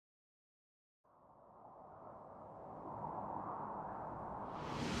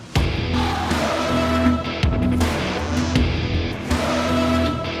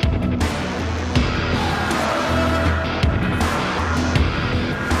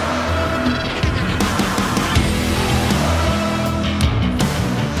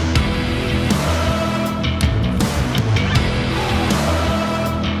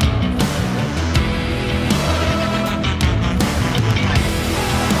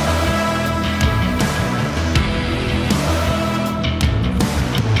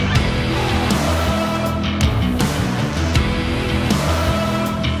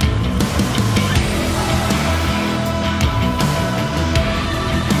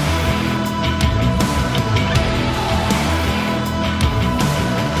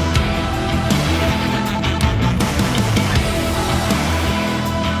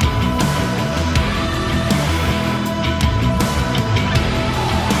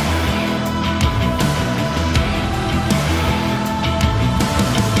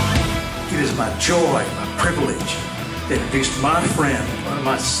joy, my privilege to introduce my friend, one of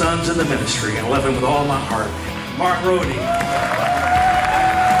my sons in the ministry, and love him with all my heart, Mark Rodie.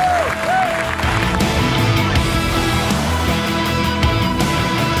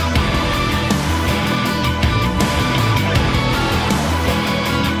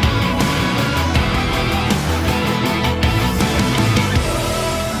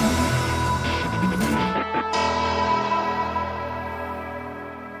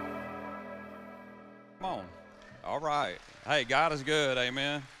 Hey, God is good,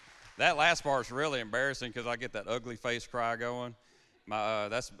 amen. That last part's really embarrassing because I get that ugly face cry going.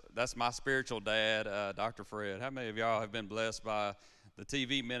 That's my spiritual dad, Dr. Fred. How many of y'all have been blessed by the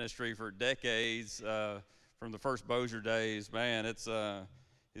TV ministry for decades, from the first Bossier days? Man,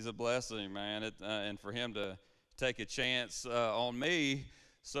 he's a blessing, man. And for him to take a chance on me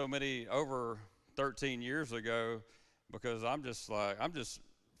over 13 years ago, because I'm just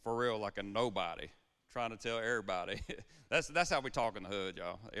for real like a nobody, trying to tell everybody. That's how we talk in the hood,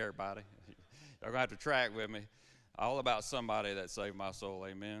 y'all. Everybody. Y'all gonna have to track with me. All about somebody that saved my soul,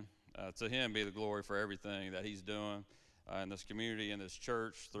 amen. To him be the glory for everything that he's doing in this community, in this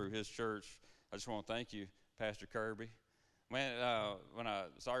church, through his church. I just want to thank you, Pastor Kirby. Man, when I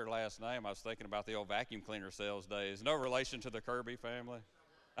saw your last name, I was thinking about the old vacuum cleaner sales days. No relation to the Kirby family.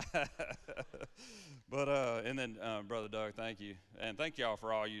 But and then Brother Doug, thank you. And thank y'all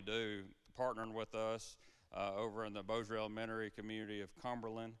for all you do, partnering with us over in the Bossier Elementary community of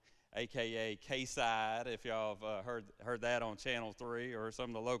Cumberland, a.k.a. K-Side, if y'all have heard that on Channel 3 or some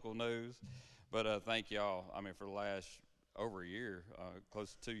of the local news. But thank y'all, for the last over a year,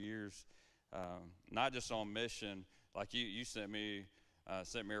 close to 2 years, not just on mission. Like you sent me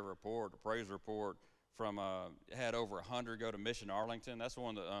a report, a praise report from, had over 100 go to Mission Arlington. That's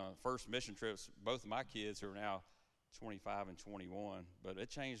one of the first mission trips, both of my kids who are now 25 and 21, but it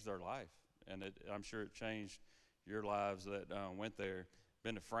changed their life. And I'm sure it changed your lives that went there.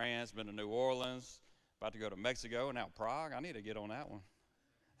 Been to France, been to New Orleans, about to go to Mexico, and now Prague. I need to get on that one.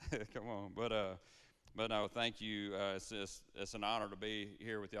 Come on. But no, thank you. It's an honor to be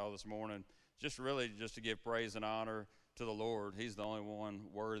here with y'all this morning. Just to give praise and honor to the Lord. He's the only one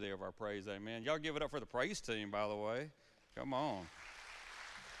worthy of our praise. Amen. Y'all give it up for the praise team, by the way. Come on.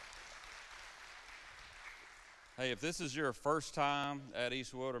 Hey, if this is your first time at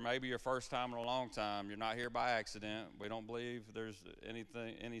Eastwood, or maybe your first time in a long time, you're not here by accident. We don't believe there's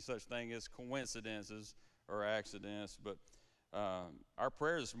any such thing as coincidences or accidents. But our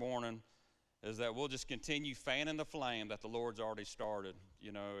prayer this morning is that we'll just continue fanning the flame that the Lord's already started,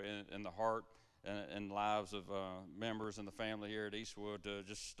 in the heart and lives of members and the family here at Eastwood, to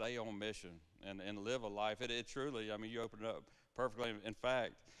just stay on mission and live a life. It truly, you opened it up perfectly. In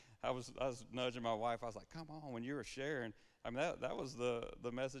fact, I was nudging my wife. I was like, come on, when you were sharing, that was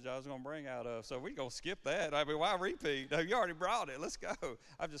the message I was going to bring out of. So we're going to skip that. Why repeat? You already brought it. Let's go.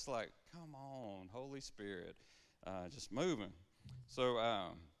 I'm just like, come on, Holy Spirit, just moving. So,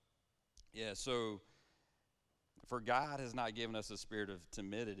 so for God has not given us a spirit of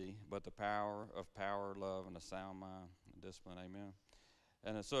timidity, but the power, love, and a sound mind and discipline. Amen.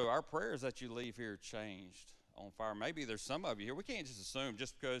 And so our prayer is that you leave here changed, on fire. Maybe there's some of you here. We can't just assume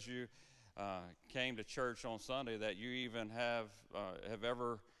just because you came to church on Sunday that you even have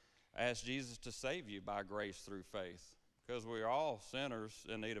ever asked Jesus to save you by grace through faith, because we're all sinners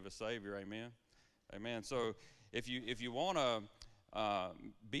in need of a Savior. Amen. Amen. So if you want to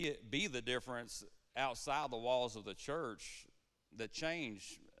be the difference outside the walls of the church, the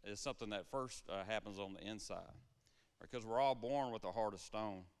change is something that first happens on the inside, because we're all born with a heart of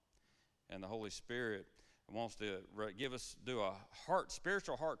stone, and the Holy Spirit wants to do a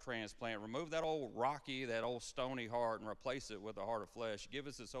spiritual heart transplant, remove that old rocky, that old stony heart, and replace it with a heart of flesh. Give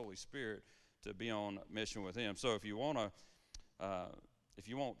us His Holy Spirit to be on mission with Him. So if you want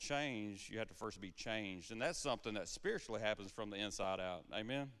change, you have to first be changed, and that's something that spiritually happens from the inside out.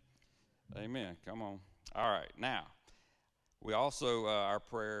 Amen. Amen. Come on. All right. Now, we also our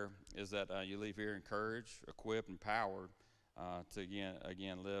prayer is that you leave here encouraged, equipped, empowered to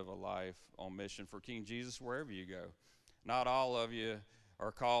again live a life on mission for King Jesus wherever you go. Not all of you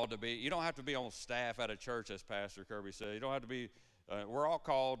are called to be. You don't have to be on staff at a church, as Pastor Kirby said. You don't have to be. We're all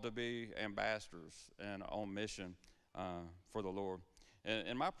called to be ambassadors and on mission for the Lord.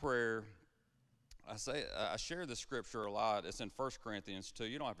 And my prayer, I share this scripture a lot. It's in 1 Corinthians 2.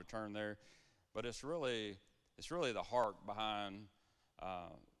 You don't have to turn there, but it's really the heart behind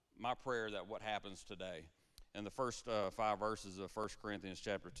my prayer, that what happens today. In the first 5 verses of 1 Corinthians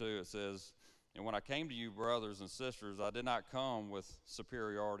chapter 2, it says, "And when I came to you, brothers and sisters, I did not come with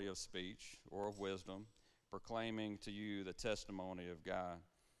superiority of speech or of wisdom, proclaiming to you the testimony of God.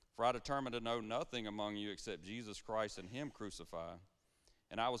 For I determined to know nothing among you except Jesus Christ and him crucified.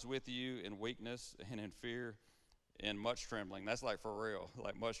 And I was with you in weakness and in fear and much trembling. That's like for real,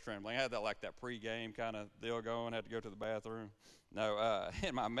 like much trembling. I had that like that pregame kind of deal going, had to go to the bathroom. No,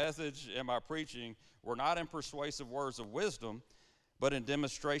 in my message and my preaching were not in persuasive words of wisdom, but in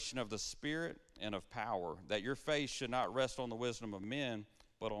demonstration of the Spirit and of power, that your faith should not rest on the wisdom of men,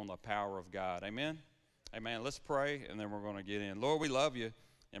 but on the power of God. Amen? Amen. Let's pray, and then we're going to get in. Lord, we love you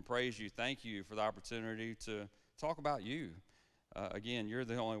and praise you. Thank you for the opportunity to talk about you. Again, you're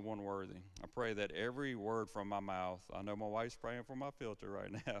the only one worthy. I pray that every word from my mouth, I know my wife's praying for my filter right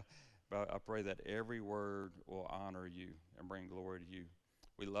now, but I pray that every word will honor you and bring glory to you.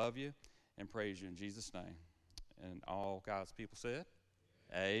 We love you and praise you in Jesus' name. And all God's people said,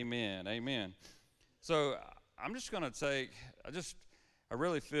 amen, amen. So I'm just going to take, I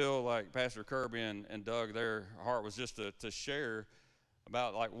really feel like Pastor Kirby and Doug, their heart was just to share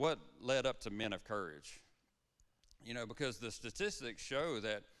about like what led up to men of courage. You know, because the statistics show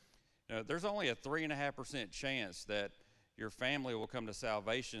that there's only a 3.5% chance that your family will come to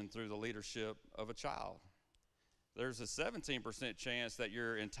salvation through the leadership of a child. There's a 17% chance that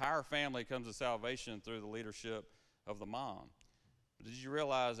your entire family comes to salvation through the leadership of the mom. But did you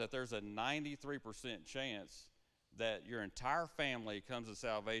realize that there's a 93% chance that your entire family comes to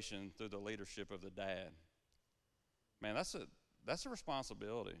salvation through the leadership of the dad? Man, that's a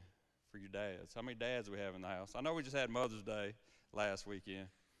responsibility for you dads. How many dads we have in the house? I know we just had Mother's Day last weekend.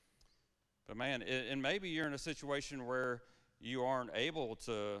 But man, and maybe you're in a situation where you aren't able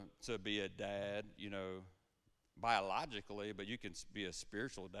to be a dad, biologically, but you can be a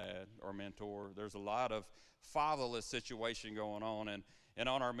spiritual dad or mentor. There's a lot of fatherless situation going on. And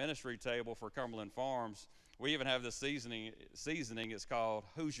on our ministry table for Cumberland Farms, we even have this seasoning. It's called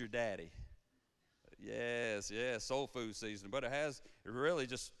Who's Your Daddy? Yes, soul food seasoning. But it really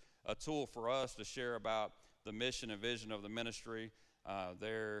just a tool for us to share about the mission and vision of the ministry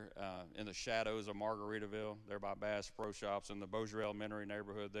there in the shadows of Margaritaville, there by Bass Pro Shops in the Bossier Elementary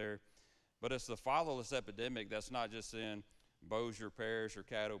neighborhood there. But it's the fatherless epidemic that's not just in Bossier Parish or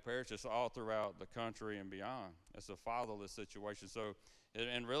Caddo Parish, it's all throughout the country and beyond. It's a fatherless situation. So,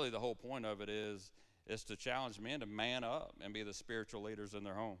 and really the whole point of it is to challenge men to man up and be the spiritual leaders in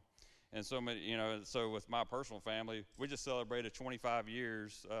their home. And so many, so with my personal family, we just celebrated 25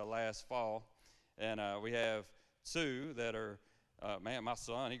 years last fall, and we have two that are, my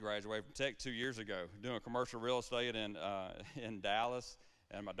son, he graduated from Tech 2 years ago, doing commercial real estate in Dallas,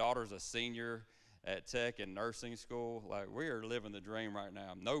 and my daughter's a senior at Tech in nursing school. Like, we are living the dream right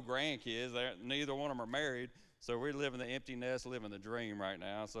now. No grandkids, neither one of them are married, so we're living the empty nest, living the dream right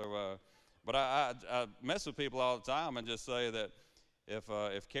now. So, but I mess with people all the time and just say that,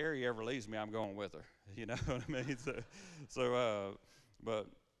 if Carrie ever leaves me, I'm going with her. You know what I mean? But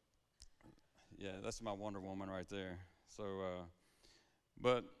yeah, that's my Wonder Woman right there. So,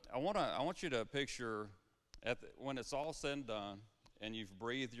 but I want you to picture when it's all said and done, and you've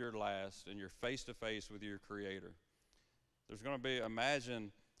breathed your last, and you're face to face with your Creator. There's going to be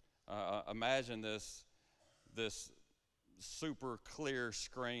imagine this super clear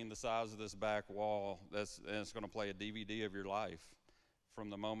screen the size of this back wall. And it's going to play a DVD of your life. From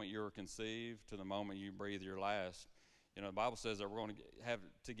the moment you were conceived to the moment you breathe your last. The Bible says that we're going to have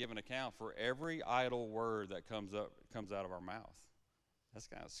to give an account for every idle word that comes out of our mouth. That's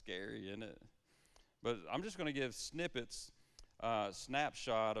kind of scary, isn't it? But I'm just going to give snippets,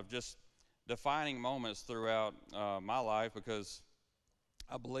 snapshot of just defining moments throughout my life, because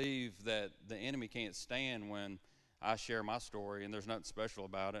I believe that the enemy can't stand when I share my story, and there's nothing special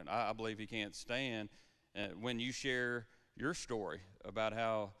about it. I believe he can't stand when you share your story about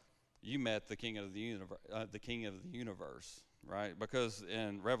how you met the King of the universe, right? Because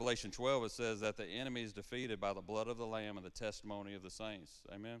in Revelation 12 it says that the enemy is defeated by the blood of the Lamb and the testimony of the saints.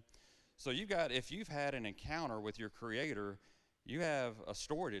 Amen. So if you've had an encounter with your Creator, you have a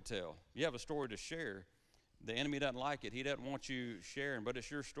story to tell. You have a story to share. The enemy doesn't like it. He doesn't want you sharing, but it's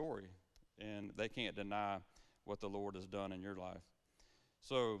your story, and they can't deny what the Lord has done in your life.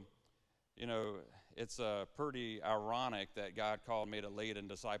 So, it's pretty ironic that God called me to lead and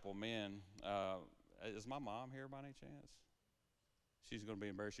disciple men. Is my mom here by any chance? She's going to be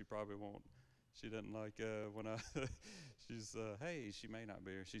embarrassed. She probably won't. She doesn't like when I, hey, she may not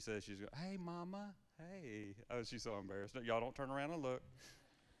be here. She says she's going, hey, Mama, hey. Oh, she's so embarrassed. Y'all don't turn around and look.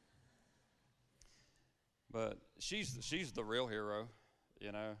 But she's the real hero,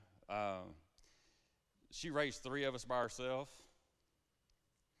 She raised 3 of us by herself.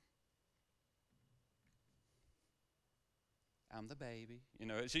 I'm the baby. You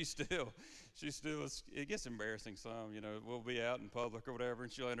know, she still, it gets embarrassing some, you know, we'll be out in public or whatever,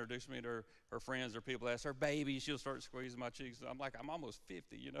 and she'll introduce me to her friends or people ask her baby, she'll start squeezing my cheeks. I'm like, I'm almost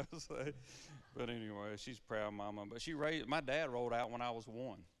 50, you know, so, but anyway, she's proud mama. But my dad rolled out when I was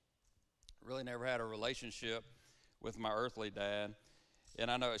 1. Really never had a relationship with my earthly dad. And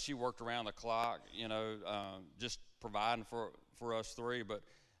I know she worked around the clock, you know, just providing for us 3. But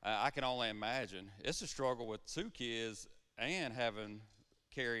I can only imagine. It's a struggle with 2 kids and having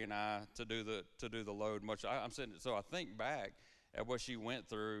Carrie and I to do the load. So I think back at what she went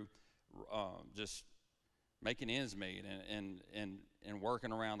through, just making ends meet and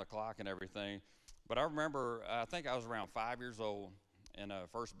working around the clock and everything. But I remember, I think I was around 5 years old, and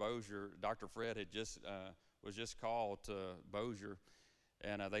First Bossier, Dr. Fred was just called to Bossier,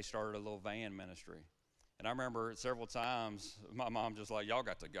 and they started a little van ministry. And I remember several times my mom just like, y'all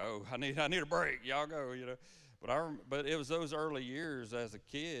got to go. I need a break. Y'all go, you know. But it was those early years as a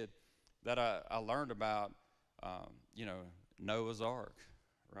kid that I learned about, you know, Noah's Ark,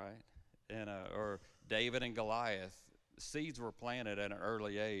 right? And or David and Goliath. Seeds were planted at an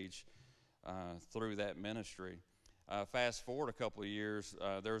early age through that ministry. Fast forward a couple of years,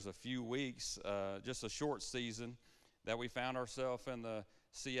 there was a few weeks, just a short season, that we found ourselves in the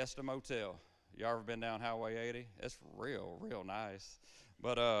Siesta Motel. You ever been down Highway 80? It's real nice.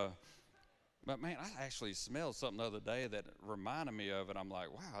 But man, I actually smelled something the other day that reminded me of it. I'm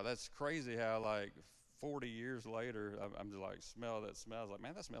like, wow, that's crazy how like 40 years later, I'm just like, smell that smell. I was like,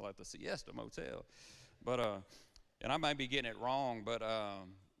 man, that smells like the Siesta Motel. But and I may be getting it wrong, but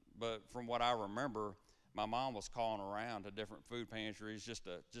from what I remember, my mom was calling around to different food pantries just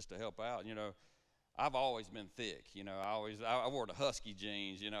to help out. You know, I've always been thick. You know, I wore the husky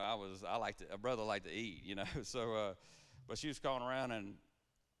jeans. You know, a brother liked to eat. You know, so but she was calling around, and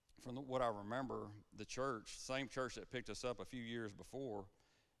from what I remember, the same church that picked us up a few years before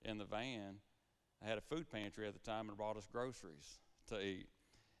in the van, I had a food pantry at the time and brought us groceries to eat.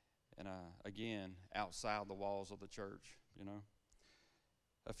 And again, outside the walls of the church, you know.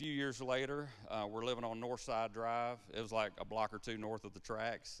 A few years later, we're living on Northside Drive. It was like a block or 2 north of the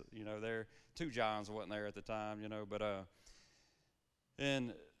tracks. You know, there 2 Johns wasn't there at the time, you know. But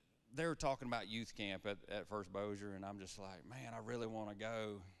and they were talking about youth camp at First Bossier, and I'm just like, man, I really want to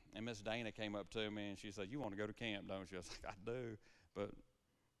go. And Miss Dana came up to me and she said, "You want to go to camp, don't you?" I was like, "I do, but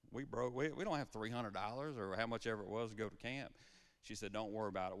we don't have $300 or how much ever it was to go to camp." She said, "Don't worry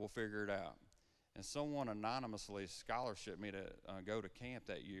about it. We'll figure it out." And someone anonymously scholarshiped me to go to camp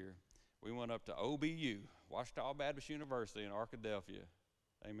that year. We went up to OBU, Ouachita Baptist University in Arkadelphia.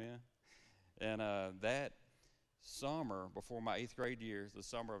 Amen. And that summer, before my 8th grade years, the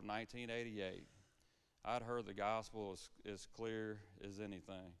summer of 1988, I'd heard the gospel as clear as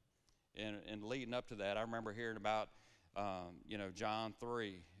anything. And leading up to that, I remember hearing about, you know, John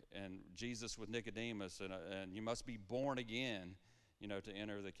 3 and Jesus with Nicodemus, and you must be born again, you know, to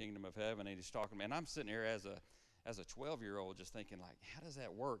enter the kingdom of heaven. And he's talking to me, and I'm sitting here as a 12-year-old just thinking, like, how does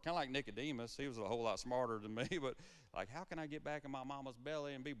that work? Kind of like Nicodemus. He was a whole lot smarter than me, but like, how can I get back in my mama's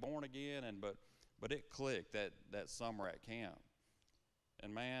belly and be born again? But it clicked that summer at camp.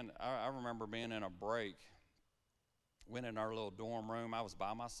 And man, I remember being in a break, went in our little dorm room. I was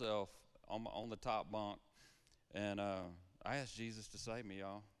by myself on the top bunk, and I asked Jesus to save me,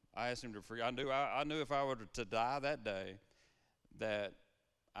 y'all. I asked him to forgive. I knew if I were to die that day, that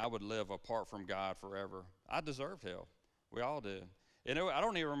I would live apart from God forever. I deserved hell. We all did. And I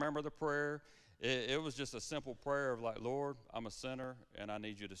don't even remember the prayer. It was just a simple prayer of like, Lord, I'm a sinner, and I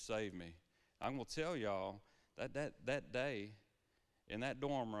need you to save me. I'm going to tell y'all that day in that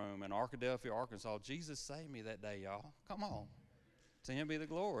dorm room in Arkadelphia, Arkansas, Jesus saved me that day, y'all. Come on. To him be the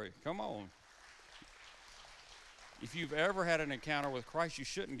glory. Come on. If you've ever had an encounter with Christ, you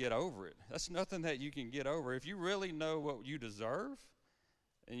shouldn't get over it. That's nothing that you can get over. If you really know what you deserve,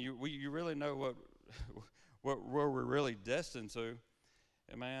 and you really know where we're really destined to,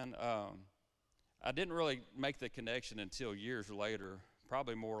 and man, I didn't really make the connection until years later,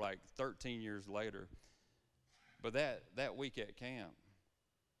 probably more like 13 years later. But that week at camp,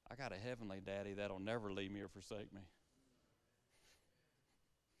 I got a heavenly daddy that'll never leave me or forsake me.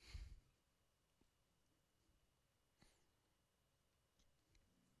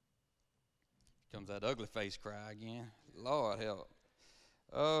 Comes that ugly face cry again. Lord help.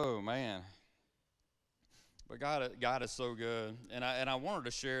 Oh man. But God is so good, and I wanted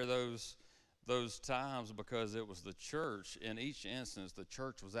to share those times because it was the church. In each instance, the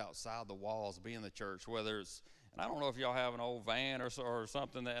church was outside the walls, being the church. Whether it's, and I don't know if y'all have an old van or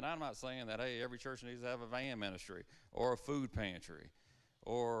something that, and I'm not saying that hey, every church needs to have a van ministry or a food pantry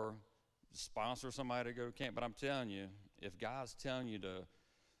or sponsor somebody to go to camp. But I'm telling you, if God's telling you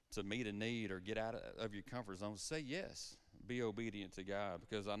to meet a need or get out of your comfort zone, say yes. Be obedient to God,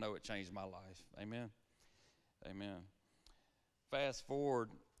 because I know it changed my life. Amen. Amen. Fast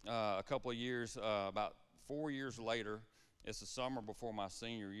forward a couple of years, about 4 years later, it's the summer before my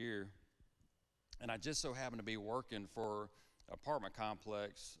senior year, and I just so happened to be working for an apartment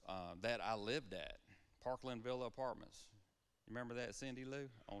complex that I lived at, Parkland Villa Apartments. You remember that, Cindy Lou,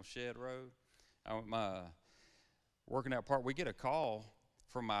 on Shed Road? I'm working that part. We get a call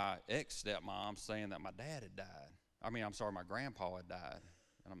from my ex-stepmom saying that my dad had died. My grandpa had died.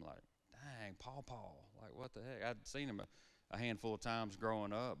 And I'm like, dang, Paw, like what the heck? I'd seen him a handful of times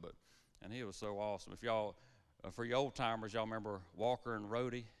growing up, and he was so awesome. If y'all, for you old timers, y'all remember Walker and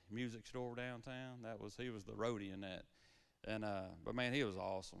Rodie music store downtown? He was the Rodie in that. And but man, he was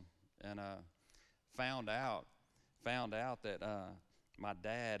awesome. And found out that my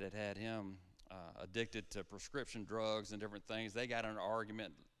dad had him addicted to prescription drugs and different things. They got in an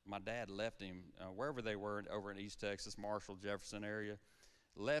argument. My dad left him wherever they were over in East Texas, Marshall, Jefferson area.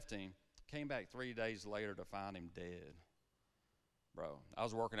 Left him, came back 3 days later to find him dead. Bro, I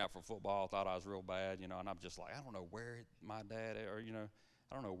was working out for football, thought I was real bad, and I'm just like, I don't know where my dad is, or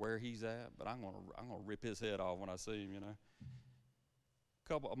I don't know where he's at, but I'm gonna rip his head off when I see him,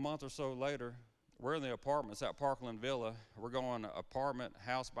 A month or so later, we're in the apartments at Parkland Villa. We're going apartment,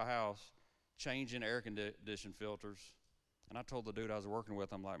 house by house, changing air condition filters. And I told the dude I was working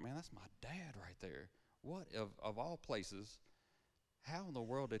with, I'm like, man, that's my dad right there. What, of all places, how in the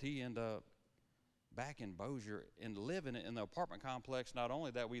world did he end up back in Bossier and living in the apartment complex, not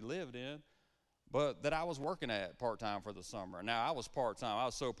only that we lived in, but that I was working at part-time for the summer. Now, I was part-time. I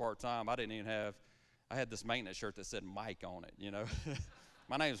was so part-time, I had this maintenance shirt that said Mike on it,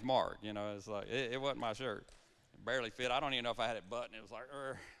 My name's Mark, it's like, it wasn't my shirt. It barely fit. I don't even know if I had it buttoned. It was like,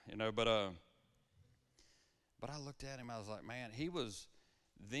 but I looked at him, I was like, man, he was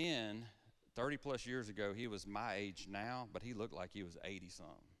then, 30 plus years ago, he was my age now, but he looked like he was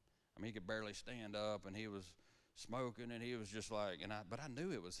 80-something. He could barely stand up, and he was smoking, and he was just like, but I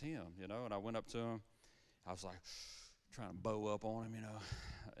knew it was him, and I went up to him. I was like, trying to bow up on him,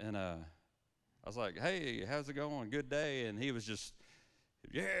 and I was like, hey, how's it going? Good day. And he was just,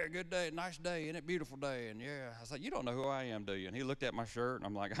 yeah, good day, nice day, isn't it beautiful day? And yeah, I was like, you don't know who I am, do you? And he looked at my shirt, and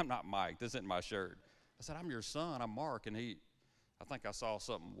I'm like, I'm not Mike, this isn't my shirt. I said, I'm your son, I'm Mark. And I think I saw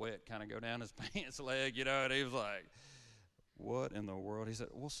something wet kind of go down his pants leg, and he was like, what in the world? He said,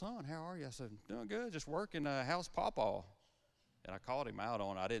 well, son, how are you? I said, doing good, just working house pawpaw. And I called him out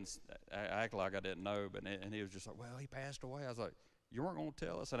on it. I act like I didn't know, and he was just like, well, he passed away. I was like, you weren't going to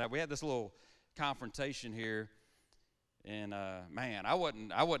tell us? And we had this little confrontation here, and man, I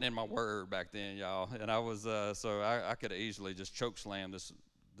wasn't in my word back then, y'all. And I was, so I could have easily just choke slammed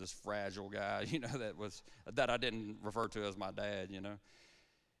this fragile guy, that I didn't refer to as my dad,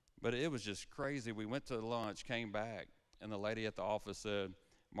 But it was just crazy. We went to lunch, came back, and the lady at the office said,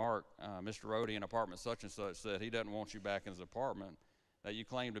 Mark, Mr. Rodie in apartment such and such said he doesn't want you back in his apartment, that you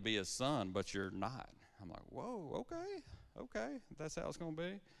claim to be his son, but you're not. I'm like, whoa, okay, that's how it's going to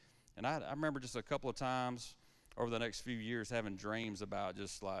be. And I remember just a couple of times over the next few years having dreams about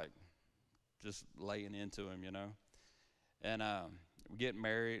just laying into him, And we get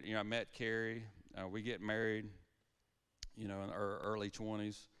married. I met Carrie. We get married, in our early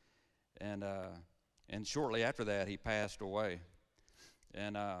 20s. And shortly after that, he passed away.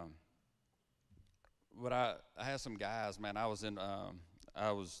 And but I had some guys, man. The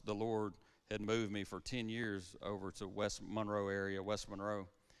Lord had moved me for 10 years over to West Monroe area, West Monroe.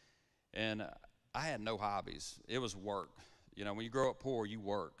 And I had no hobbies. It was work. When you grow up poor, you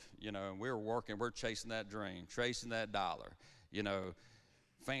work. And we were working. We're chasing that dream, chasing that dollar.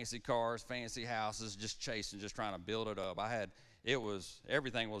 Fancy cars, fancy houses, just trying to build it up.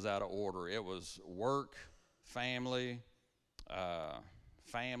 Everything was out of order. It was work, family,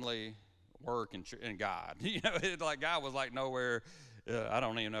 work, and God. God was like nowhere. I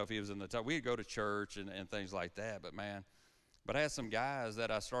don't even know if he was in the top. We'd go to church and things like that, but I had some guys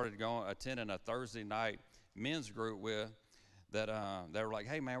that I started attending a Thursday night men's group with that they were like,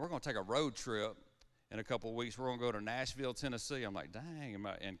 hey man, we're going to take a road trip in a couple of weeks. We're going to go to Nashville, Tennessee. I'm like, dang.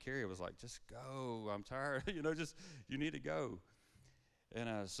 And Carrie was like, just go. I'm tired. You need to go. And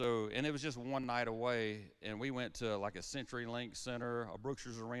and it was just one night away, and we went to like a CenturyLink Center, a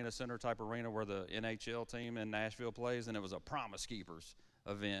Brookshire's Arena Center type arena where the NHL team in Nashville plays, and it was a Promise Keepers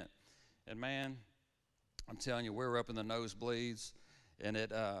event. And man, I'm telling you, we were up in the nosebleeds, and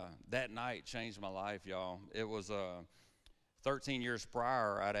that night changed my life, y'all. It was 13 years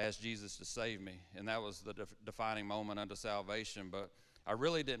prior, I'd asked Jesus to save me, and that was the defining moment unto salvation. But I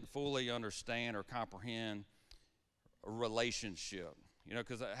really didn't fully understand or comprehend a relationship. You know,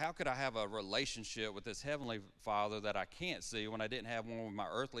 because how could I have a relationship with this Heavenly Father that I can't see when I didn't have one with my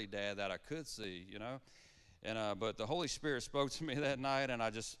earthly dad that I could see, you know? And but the Holy Spirit spoke to me that night, and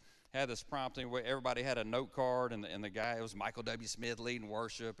I just had this prompting where everybody had a note card, and the guy, it was Michael W. Smith leading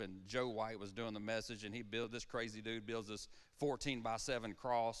worship, and Joe White was doing the message, and this crazy dude builds this 14x7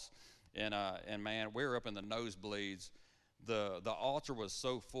 cross, and man, we were up in the nosebleeds. The altar was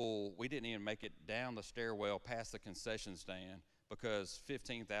so full, we didn't even make it down the stairwell past the concession stand, because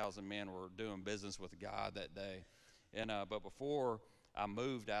 15,000 men were doing business with God that day. And but before I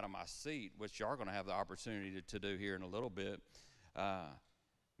moved out of my seat, which y'all are going to have the opportunity to do here in a little bit,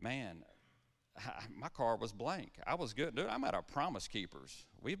 man, my card was blank. I was good. Dude, I'm at our Promise Keepers.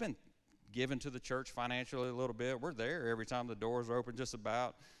 We've been giving to the church financially a little bit. We're there every time the doors are open, just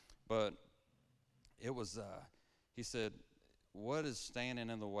about. But it was, he said, what is standing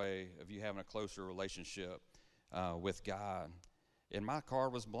in the way of you having a closer relationship with God? And my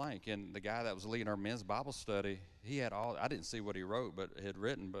card was blank, and the guy that was leading our men's Bible study, he had I didn't see what he wrote, but had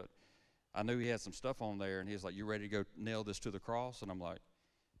written, but I knew he had some stuff on there, and he was like, you ready to go nail this to the cross? And I'm like,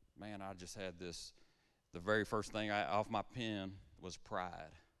 man, I just had this, the very first thing off my pen was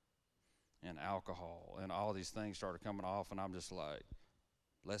pride and alcohol, and all these things started coming off, and I'm just like,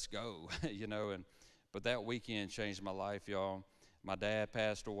 let's go, you know. But that weekend changed my life, y'all. My dad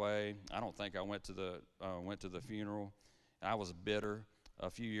passed away. I don't think I went to the funeral. I was bitter. A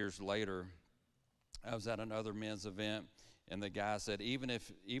few years later, I was at another men's event, and the guy said, even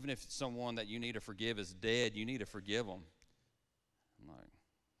if someone that you need to forgive is dead, you need to forgive them. I'm like,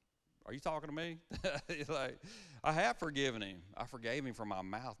 are you talking to me? He's like, I have forgiven him. I forgave him from my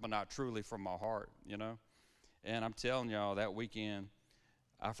mouth, but not truly from my heart, you know. And I'm telling y'all, that weekend,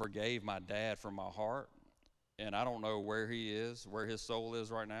 I forgave my dad from my heart, and I don't know where he is, where his soul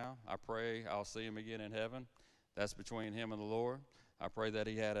is right now. I pray I'll see him again in heaven. That's between him and the Lord. I pray that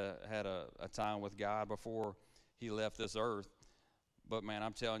he had a time with God before he left this earth. But man,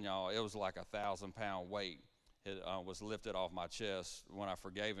 I'm telling y'all, it was like 1,000-pound weight. It was lifted off my chest when I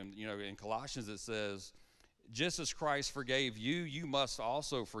forgave him. You know, in Colossians it says, just as Christ forgave you, you must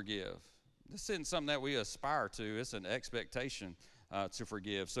also forgive. This isn't something that we aspire to. It's an expectation to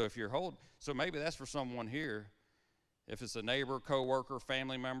forgive. So so maybe that's for someone here. If it's a neighbor, coworker,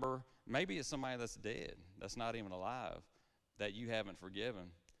 family member, maybe it's somebody that's dead, that's not even alive, that you haven't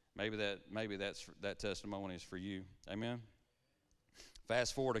forgiven. Maybe that testimony is for you. Amen.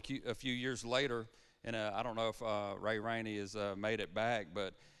 Fast forward a few years later, and I don't know if Ray Rainey has made it back,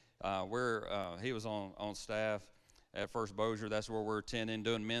 but he was on staff at First Bossier. That's where we're attending,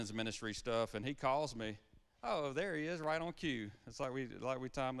 doing men's ministry stuff, and he calls me. Oh, there he is, right on cue. It's like we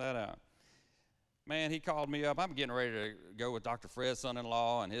timed that out. Man, he called me up. I'm getting ready to go with Dr. Fred's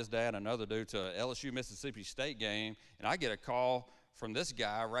son-in-law and his dad and another dude to an LSU Mississippi State game, and I get a call from this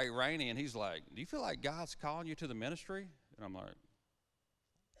guy, Ray Rainey, and he's like, do you feel like God's calling you to the ministry? And I'm like,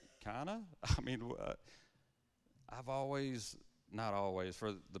 kind of? I mean, I've always, not always,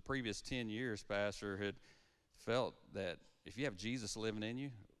 for the previous 10 years, Pastor, had felt that if you have Jesus living in you,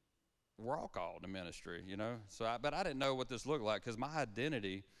 we're all called to ministry, you know. But I didn't know what this looked like, because my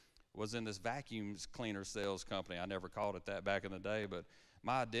identity was in this vacuum cleaner sales company. I never called it that back in the day, but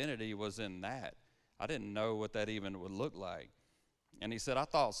my identity was in that. I didn't know what that even would look like. And he said, I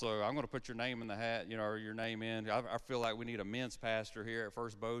thought so. I'm going to put your name in the hat, you know, or your name in. I feel like we need a men's pastor here at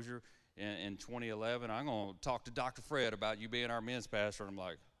First Bossier in 2011. I'm going to talk to Dr. Fred about you being our men's pastor. And I'm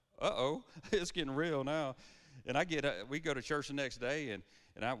like, uh-oh, it's getting real now. And we go to church the next day, and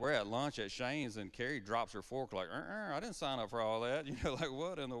we're at lunch at Shane's, and Carrie drops her fork like, I didn't sign up for all that. You know, like,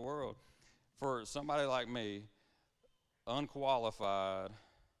 what in the world? For somebody like me, unqualified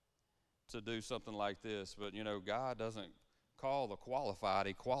to do something like this. But, you know, God doesn't call the qualified.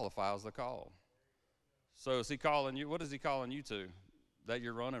 He qualifies the call. So is he calling you? What is he calling you to that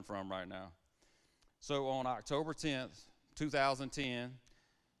you're running from right now? So on October 10th, 2010,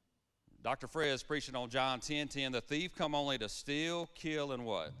 Dr. Fred is preaching on John 10:10. The thief come only to steal, kill, and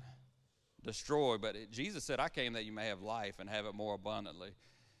what? Destroy. But Jesus said, I came that you may have life and have it more abundantly.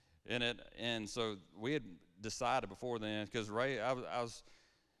 And so we had decided before then, because Ray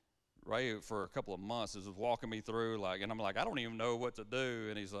for a couple of months was walking me through, and I'm like, I don't even know what to do.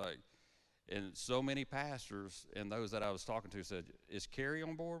 And he's like, and so many pastors and those that I was talking to said, is Carrie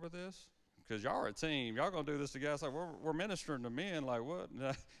on board with this? Because y'all are a team. Y'all going to do this together. It's like, we're ministering to men. Like, what?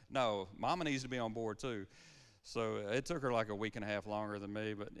 No, Mama needs to be on board too. So it took her like a week and a half longer than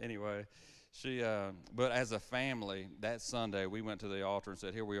me. But anyway, but as a family, that Sunday, we went to the altar and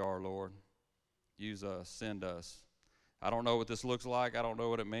said, here we are, Lord. Use us. Send us. I don't know what this looks like. I don't know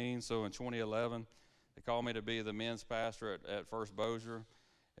what it means. So in 2011, They called me to be the men's pastor at First Bossier,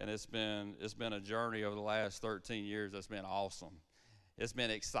 and it's been a journey over the last 13 years that's been awesome. It's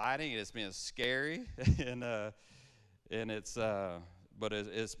been exciting, it's been scary, and it's but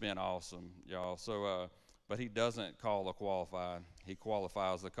it's been awesome, y'all. So, but he doesn't call the qualified; he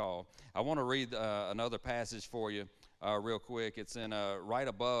qualifies the call. I want to read another passage for you real quick. It's in right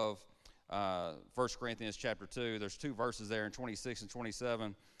above 1 Corinthians chapter 2. There's 2 verses there in 26 and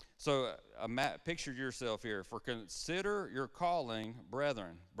 27. So picture yourself here. For consider your calling,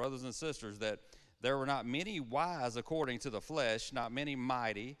 brethren, brothers and sisters, that there were not many wise according to the flesh, not many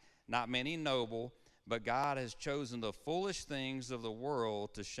mighty, not many noble, but God has chosen the foolish things of the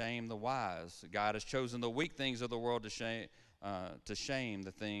world to shame the wise. God has chosen the weak things of the world to shame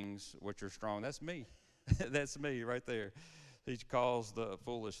the things which are strong. That's me. That's me right there. He calls the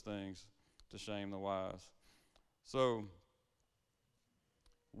foolish things to shame the wise. So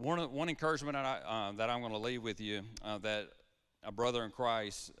one encouragement that I'm going to leave with you that a brother in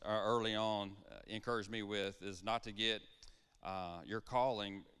Christ early on encouraged me with is not to get your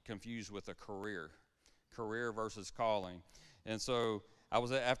calling confused with a career versus calling. And so I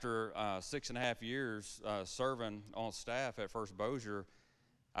was after 6.5 years serving on staff at First Bossier.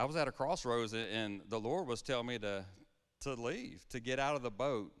 I was at a crossroads, and the Lord was telling me to leave, to get out of the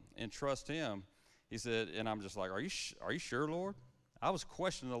boat and trust Him. He said, and I'm just like, are you sure, Lord? I was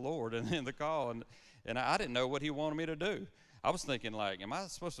questioning the Lord in the call, and I didn't know what He wanted me to do. I was thinking, like, am I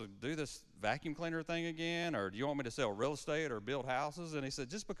supposed to do this vacuum cleaner thing again, or do you want me to sell real estate or build houses? And He said,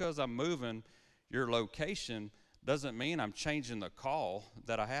 just because I'm moving your location doesn't mean I'm changing the call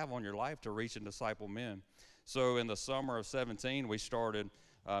that I have on your life to reach and disciple men. So in the summer of 17, we started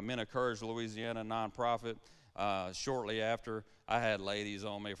Men of Courage, Louisiana nonprofit. Shortly after, I had ladies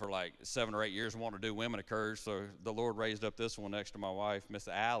on me for like 7 or 8 years wanting to do Women of Courage, so the Lord raised up this one next to my wife, Miss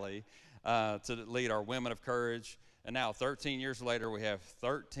Allie, to lead our Women of Courage. And now 13 years later, we have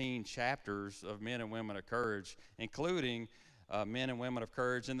 13 chapters of Men and Women of Courage, including Men and Women of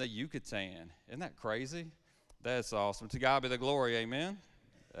Courage in the Yucatan. Isn't that crazy? That's awesome. To God be the glory, amen?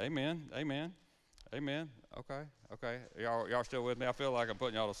 Amen, amen, amen. Okay. Y'all still with me? I feel like I'm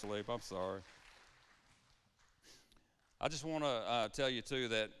putting y'all to sleep. I'm sorry. I just want to tell you, too,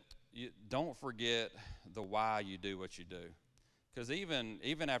 that don't forget the why you do what you do. Because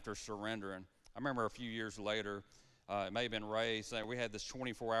even after surrendering, I remember a few years later, it may have been Ray saying we had this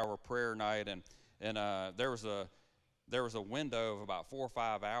 24-hour prayer night, and there was a window of about 4 or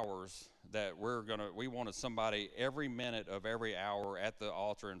 5 hours that we wanted somebody every minute of every hour at the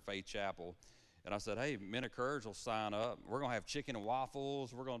altar in Faith Chapel. And I said, hey, Men of Courage will sign up. We're going to have chicken and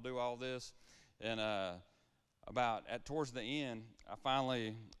waffles. We're going to do all this. And towards the end, I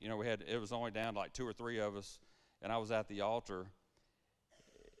finally, it was only down to like 2 or 3 of us, and I was at the altar.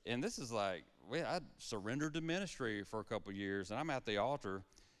 And this is like, I surrendered to ministry for a couple of years, and I'm at the altar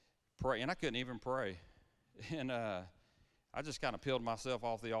praying, and I couldn't even pray. And I just kind of peeled myself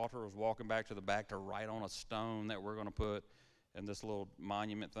off the altar, was walking back to the back to write on a stone that we're going to put in this little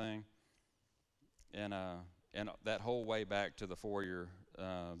monument thing. And that whole way back to the foyer,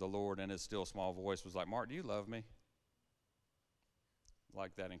 the Lord in His still small voice was like, Mark, do you love me?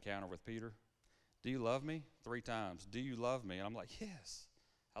 Like that encounter with Peter. Do you love me? 3 times. Do you love me? And I'm like, yes,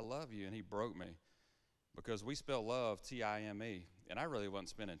 I love you. And He broke me because we spell love T-I-M-E. And I really wasn't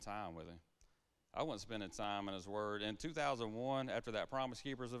spending time with Him. I wasn't spending time in His Word. In 2001, after that Promise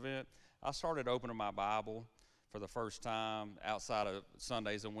Keepers event, I started opening my Bible for the first time outside of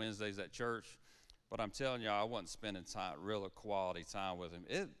Sundays and Wednesdays at church. But I'm telling y'all, I wasn't spending real quality time with Him.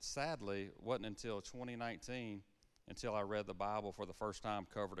 It sadly wasn't until 2019 until I read the Bible for the first time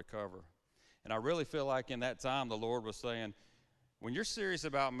cover to cover. And I really feel like in that time the Lord was saying, when you're serious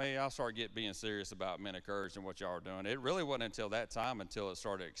about me, I'll start being serious about Men of Courage and what y'all are doing. It really wasn't until that time until it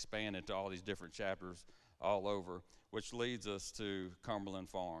started expanding to all these different chapters all over, which leads us to Cumberland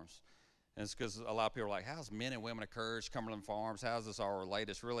Farms. And it's because a lot of people are like, how's Men and Women of Courage, Cumberland Farms, how's this all related?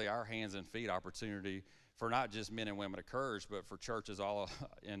 It's really our hands and feet opportunity for not just Men and Women of Courage, but for churches all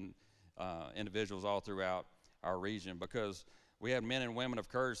in individuals all throughout our region. Because we have Men and Women of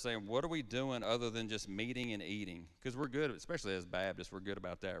Courage saying, what are we doing other than just meeting and eating? Because we're good, especially as Baptists, we're good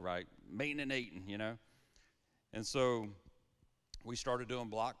about that, right? Meeting and eating, And so we started doing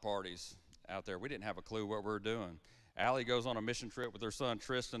block parties out there. We didn't have a clue what we were doing. Allie goes on a mission trip with her son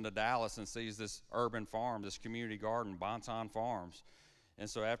Tristan to Dallas and sees this urban farm, this community garden, Bonton Farms. And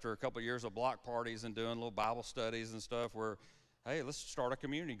so after a couple of years of block parties and doing little Bible studies and stuff, hey, let's start a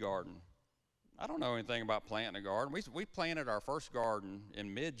community garden. I don't know anything about planting a garden. We planted our first garden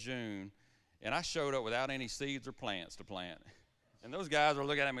in mid-June, and I showed up without any seeds or plants to plant. And those guys are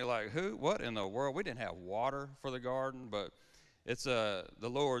looking at me like, who? What in the world? We didn't have water for the garden, but it's the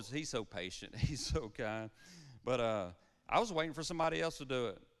Lord's. He's so patient. He's so kind. But I was waiting for somebody else to do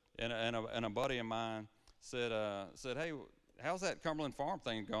it, and a buddy of mine said, hey, how's that Cumberland Farm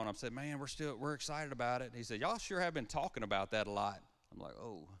thing going? I said, man, we're excited about it. And he said, y'all sure have been talking about that a lot. I'm like,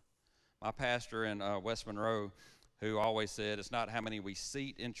 oh. My pastor in West Monroe, who always said, it's not how many we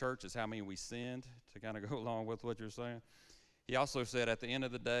seat in church, it's how many we send, to kind of go along with what you're saying. He also said, at the end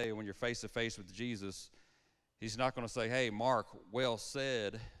of the day, when you're face to face with Jesus, he's not going to say, hey, Mark, well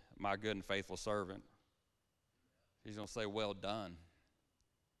said, my good and faithful servant. He's going to say, well done.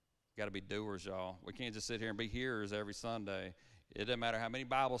 Got to be doers, y'all. We can't just sit here and be hearers every Sunday. It doesn't matter how many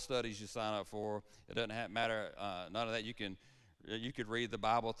Bible studies you sign up for. It doesn't matter, none of that. You could read the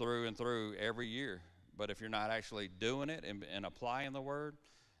Bible through and through every year. But if you're not actually doing it and applying the word,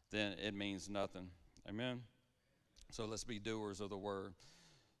 then it means nothing. Amen? So let's be doers of the word.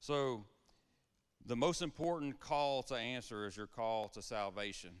 So the most important call to answer is your call to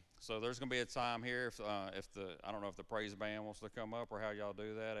salvation. So there's going to be a time here if I don't know if the praise band wants to come up or how y'all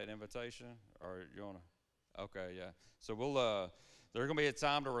do that at invitation, or you want to? Okay, yeah. So there's going to be a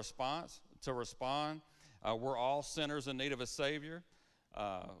time to respond. We're all sinners in need of a Savior.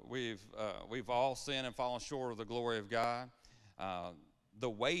 We've all sinned and fallen short of the glory of God. The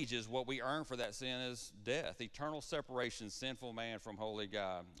wages, what we earn for that sin, is death, eternal separation, sinful man from holy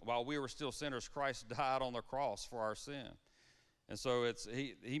God. While we were still sinners, Christ died on the cross for our sin. And so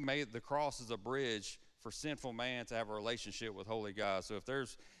he made the cross as a bridge for sinful man to have a relationship with holy God. So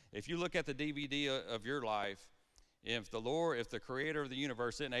if you look at the DVD of your life, if the creator of the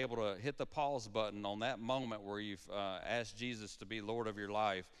universe isn't able to hit the pause button on that moment where you've asked Jesus to be Lord of your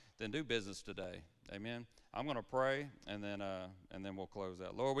life, then do business today. Amen. I'm going to pray, and then we'll close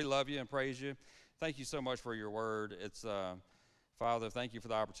out. Lord, we love you and praise you. Thank you so much for your word. Father, thank you for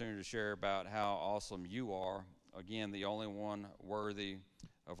the opportunity to share about how awesome you are. Again, the only one worthy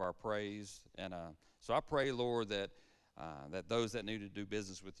of our praise. And so I pray, Lord, that those that need to do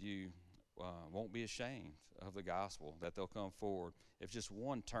business with you won't be ashamed of the gospel, that they'll come forward. If just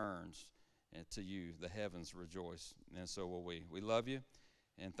one turns to you, the heavens rejoice. And so will we. We love you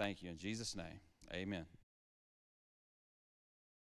and thank you. In Jesus' name, amen.